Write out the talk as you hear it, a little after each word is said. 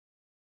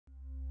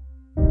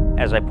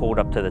As I pulled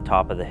up to the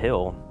top of the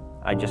hill,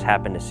 I just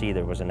happened to see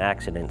there was an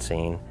accident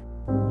scene.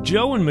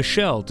 Joe and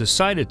Michelle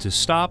decided to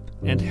stop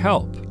and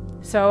help.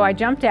 So I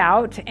jumped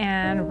out,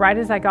 and right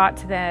as I got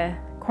to the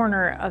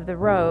corner of the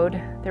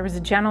road, there was a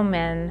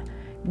gentleman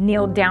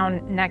kneeled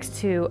down next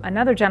to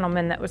another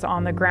gentleman that was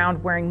on the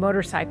ground wearing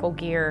motorcycle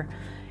gear,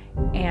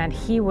 and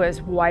he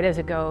was white as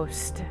a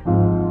ghost.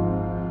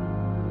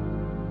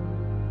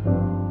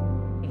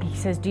 He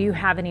says, "Do you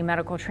have any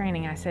medical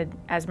training?" I said,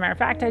 "As a matter of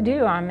fact, I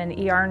do. I'm an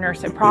ER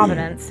nurse at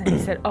Providence." And he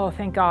said, "Oh,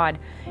 thank God.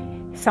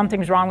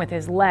 Something's wrong with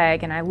his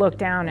leg." And I looked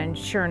down, and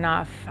sure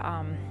enough,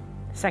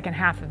 second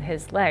half of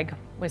his leg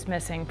was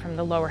missing from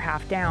the lower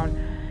half down.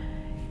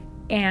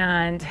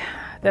 And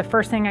the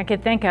first thing I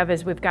could think of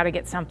is we've got to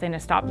get something to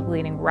stop the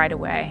bleeding right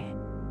away.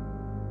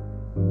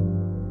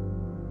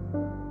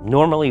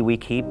 Normally we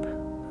keep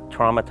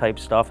trauma type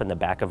stuff in the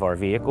back of our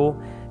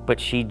vehicle,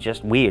 but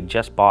we had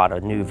just bought a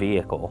new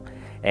vehicle.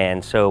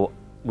 And so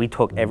we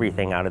took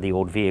everything out of the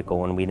old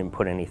vehicle and we didn't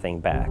put anything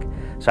back.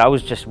 So I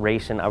was just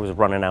racing, I was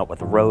running out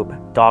with rope,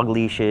 dog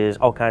leashes,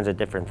 all kinds of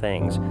different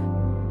things.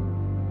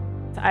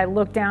 I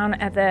looked down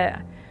at the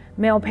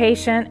male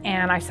patient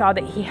and I saw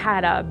that he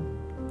had a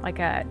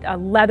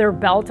leather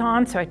belt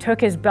on, so I took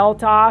his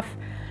belt off,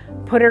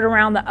 put it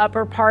around the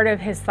upper part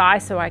of his thigh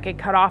so I could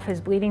cut off his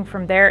bleeding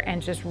from there,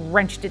 and just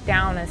wrenched it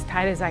down as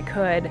tight as I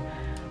could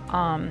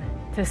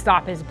to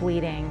stop his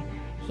bleeding.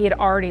 He had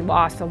already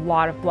lost a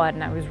lot of blood,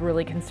 and I was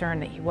really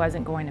concerned that he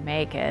wasn't going to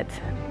make it.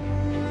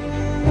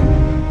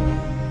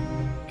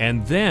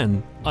 And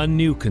then a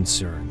new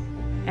concern.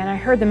 And I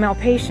heard the male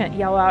patient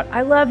yell out,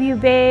 "I love you,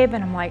 babe,"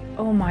 and I'm like,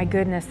 oh my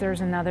goodness,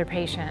 there's another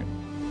patient.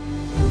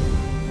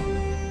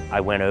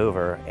 I went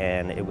over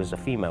and it was a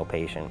female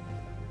patient.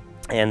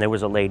 And there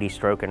was a lady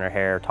stroking her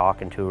hair,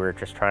 talking to her,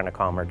 just trying to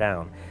calm her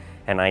down.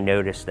 And I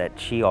noticed that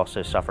she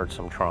also suffered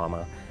some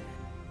trauma.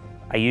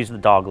 I used the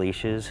dog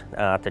leashes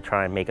to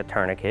try and make a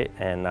tourniquet,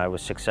 and I was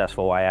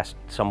successful. I asked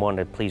someone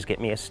to please get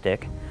me a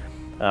stick.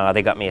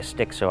 They got me a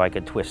stick so I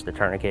could twist the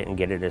tourniquet and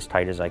get it as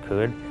tight as I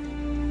could.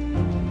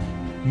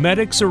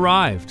 Medics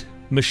arrived.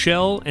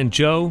 Michelle and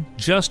Joe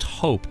just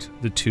hoped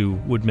the two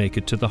would make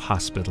it to the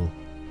hospital.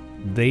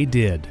 They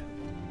did.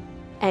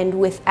 And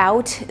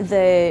without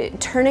the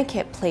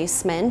tourniquet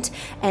placement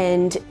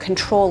and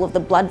control of the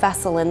blood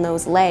vessel in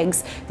those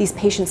legs, these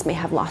patients may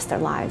have lost their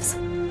lives.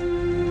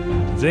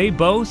 They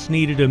both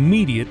needed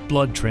immediate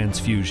blood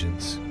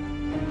transfusions.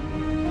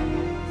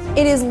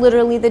 It is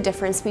literally the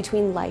difference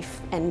between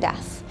life and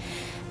death.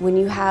 When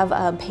you have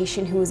a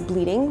patient who is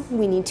bleeding,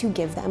 we need to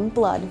give them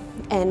blood.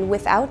 And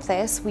without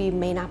this, we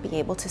may not be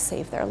able to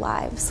save their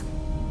lives.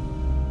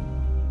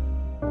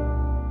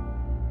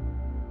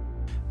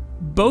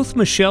 Both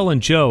Michelle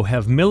and Joe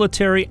have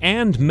military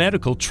and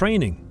medical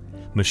training.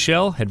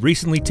 Michelle had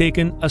recently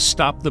taken a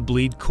Stop the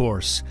Bleed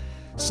course,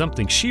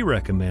 something she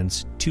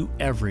recommends to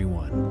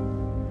everyone.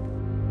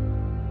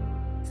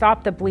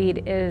 Stop the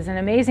Bleed is an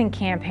amazing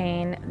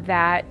campaign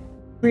that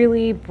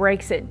really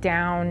breaks it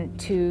down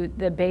to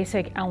the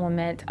basic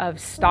element of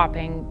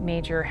stopping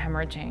major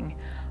hemorrhaging,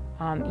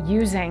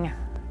 using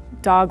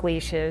dog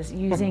leashes,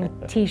 using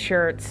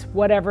t-shirts,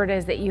 whatever it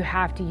is that you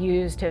have to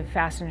use to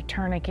fasten a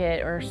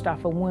tourniquet or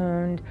stuff a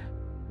wound.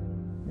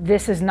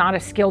 This is not a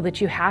skill that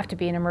you have to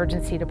be an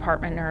emergency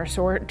department nurse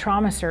or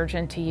trauma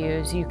surgeon to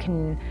use. You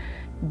can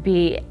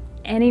be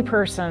any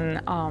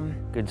person,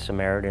 Good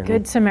Samaritan.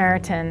 Good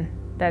Samaritan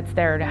that's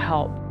there to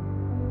help.